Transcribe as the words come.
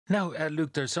Now,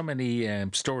 Luke, there's so many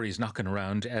stories knocking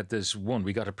around. There's one,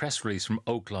 we got a press release from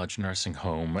Oaklodge Nursing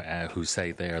Home who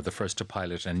say they are the first to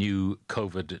pilot a new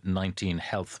COVID-19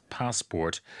 health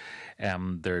passport.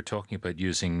 They're talking about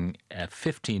using a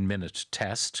 15-minute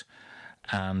test,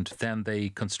 and then they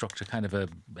construct a kind of a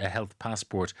health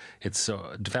passport. It's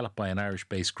developed by an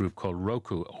Irish-based group called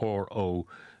ROQU,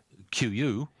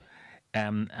 ROQU.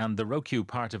 And the ROQU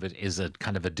part of it is a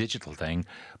kind of a digital thing,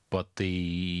 but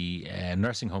the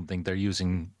nursing home thing, they're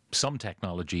using some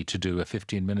technology to do a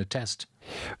 15-minute test.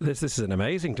 This is an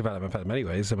amazing development in many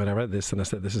ways. I mean, I read this and I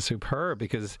said, this is superb,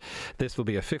 because this will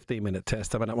be a 15-minute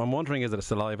test. I mean, I'm wondering, is it a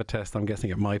saliva test? I'm guessing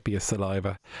it might be a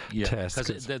saliva test.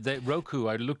 Because the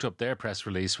ROQU, I looked up their press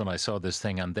release when I saw this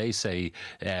thing, and they say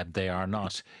they are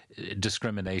not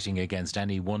discriminating against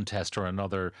any one test or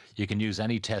another. You can use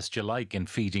any test you like in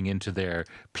feeding into their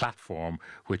platform,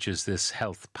 which is this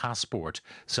health passport.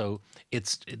 So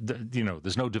it's,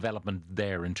 there's no development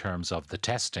there in terms of the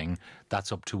testing.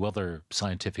 That's up to other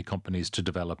scientific companies to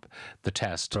develop the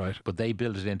test, right? But they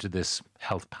build it into this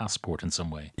health passport in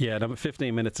some way. Yeah,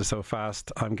 15 minutes is so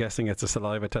fast. I'm guessing it's a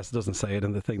saliva test. It doesn't say it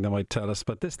in the thing they might tell us,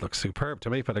 but this looks superb to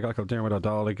me. But a guy called Dermot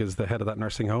O'Donnell is the head of that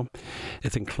nursing home.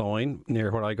 It's in Cloyne,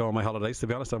 near where I go on my holidays. To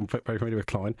be honest, I'm very familiar with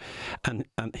Cloyne, and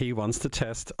he wants to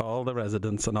test all the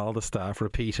residents and all the staff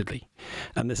repeatedly.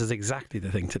 And this is exactly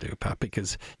the thing to do, Pat,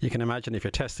 because you can imagine if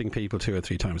you're testing people 2 or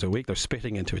 3 times a week, they're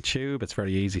spitting into a tube. It's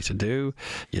very easy to do.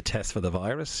 You test for the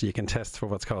virus. You can test for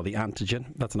what's called the antigen.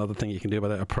 That's another thing you can do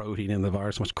about a protein in the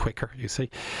virus much quicker, you see.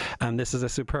 And this is a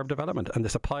superb development. And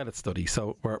this is a pilot study.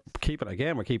 So we're keeping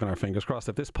our fingers crossed.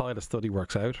 If this pilot study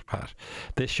works out, Pat,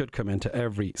 this should come into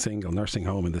every single nursing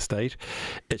home in the state.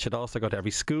 It should also go to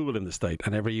every school in the state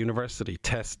and every university.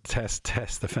 Test, test,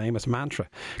 test, the famous mantra.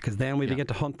 Because then we begin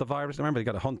to hunt the virus. Remember, you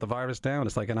got to hunt the virus down.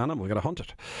 It's like an animal. You got to hunt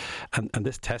it. And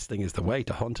this testing is the way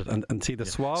to hunt it. And see, the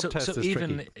swab test is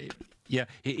tricky. Yeah,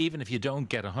 even if you don't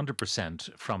get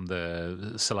 100% from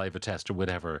the saliva test or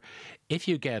whatever, if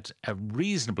you get a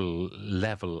reasonable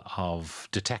level of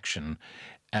detection,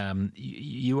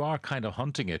 you are kind of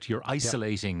hunting it. You're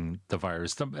isolating the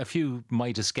virus. A few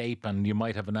might escape and you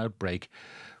might have an outbreak,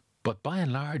 but by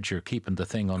and large, you're keeping the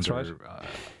thing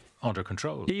under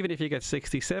control. Even if you get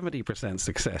 60-70%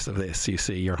 success of this, you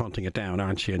see, you're hunting it down,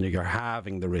 aren't you? And you're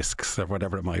halving the risks of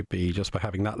whatever it might be just by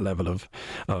having that level of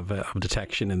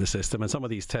detection in the system. And some of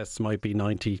these tests might be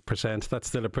 90%. That's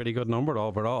still a pretty good number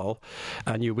overall.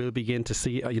 And you will begin to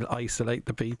see, you'll isolate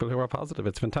the people who are positive.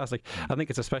 It's fantastic. I think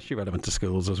it's especially relevant to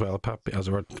schools as well, Pat, as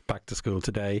we're back to school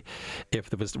today. If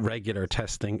there was regular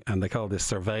testing, and they call this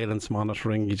surveillance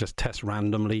monitoring, you just test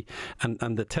randomly.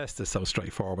 And the test is so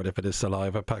straightforward if it is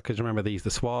saliva, Pat. Because remember, the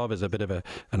swab is a bit of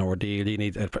an ordeal. You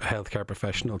need a healthcare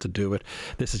professional to do it.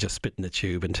 This is just spit in the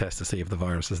tube and test to see if the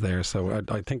virus is there. So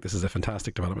I think this is a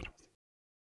fantastic development.